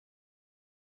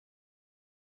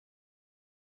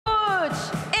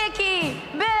Icky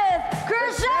Bith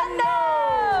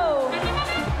Crescendo!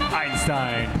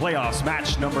 Einstein playoffs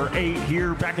match number 8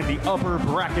 here back in the upper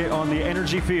bracket on the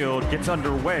energy field gets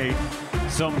underway.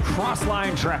 Some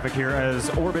cross-line traffic here as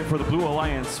Orbit for the Blue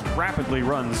Alliance rapidly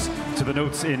runs to the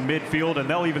notes in midfield, and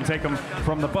they'll even take them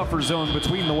from the buffer zone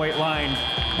between the white line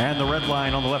and the red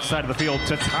line on the left side of the field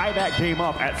to tie that game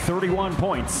up at 31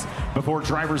 points before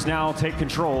drivers now take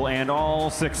control and all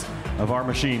 6 of our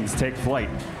machines take flight.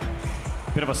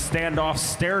 Bit of a standoff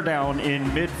stare down in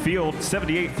midfield.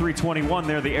 78-321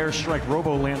 there, the Airstrike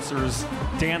Robo Lancers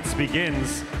dance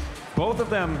begins. Both of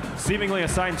them seemingly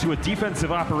assigned to a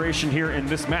defensive operation here in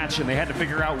this match, and they had to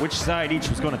figure out which side each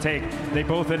was going to take. They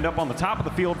both end up on the top of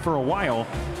the field for a while,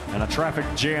 and a traffic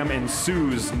jam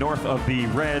ensues north of the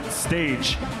red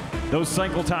stage. Those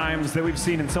cycle times that we've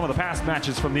seen in some of the past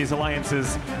matches from these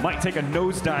alliances might take a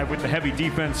nosedive with the heavy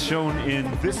defense shown in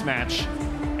this match.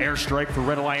 Airstrike for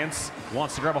Red Alliance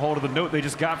wants to grab a hold of the note they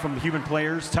just got from the human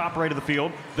players, top right of the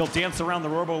field. They'll dance around the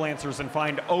Robo Lancers and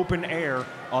find open air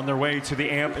on their way to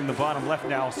the amp in the bottom left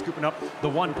now, scooping up the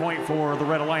 1 point for the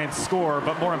Red Alliance score.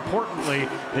 But more importantly,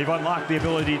 they've unlocked the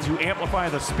ability to amplify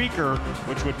the speaker,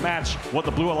 which would match what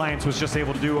the Blue Alliance was just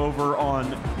able to do over on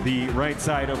the right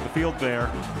side of the field there.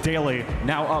 Daly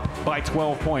now up by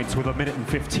 12 points with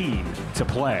 1:15 to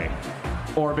play.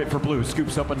 Orbit for Blue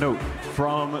scoops up a note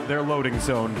from their loading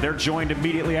zone. They're joined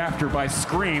immediately after by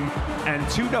Scream, and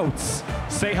 2 notes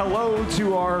say hello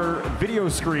to our video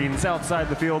screens outside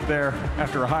the field there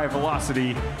after a high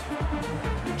velocity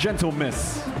gentle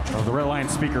miss of the Red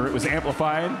Alliance speaker. It was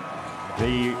amplified.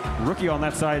 The rookie on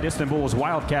that side, Istanbul's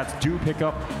Wildcats, do pick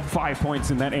up 5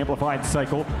 points in that amplified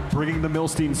cycle, bringing the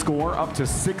Milstein score up to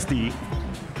 60.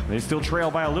 They still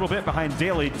trail by a little bit behind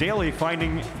Daly. Daly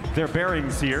finding their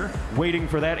bearings here, waiting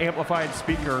for that amplified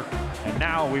speaker. And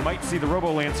now we might see the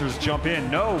Robo Lancers jump in.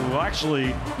 No, we'll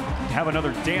actually have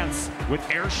another dance with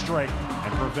Airstrike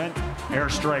and prevent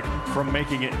Airstrike from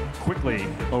making it quickly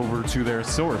over to their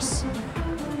source.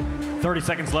 30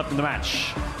 seconds left in the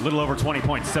match. A little over 20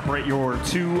 points separate your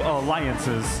 2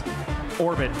 alliances.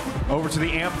 Orbit over to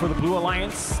the amp for the Blue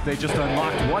Alliance. They just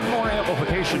unlocked 1 more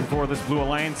amplification for this Blue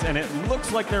Alliance, and it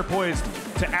looks like they're poised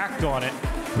to act on it.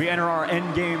 We enter our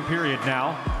end game period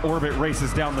now. Orbit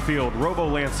races down the field. Robo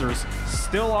Lancers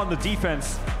still on the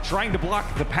defense, trying to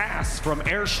block the pass from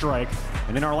Airstrike.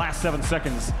 And in our last 7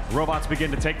 seconds, robots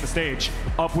begin to take the stage.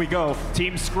 Up we go.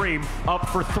 Team Scream up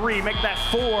for 3, make that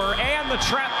 4, and the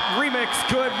trap remix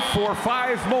good for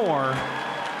 5 more.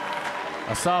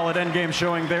 A solid endgame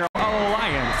showing there.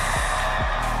 Alliance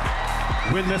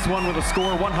win this one with a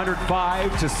score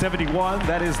 105-71.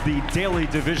 That is the Daily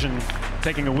division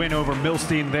taking a win over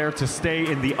Milstein there to stay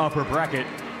in the upper bracket.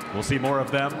 We'll see more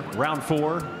of them. Round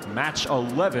 4, match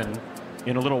 11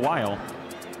 in a little while.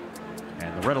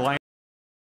 And the Red Alliance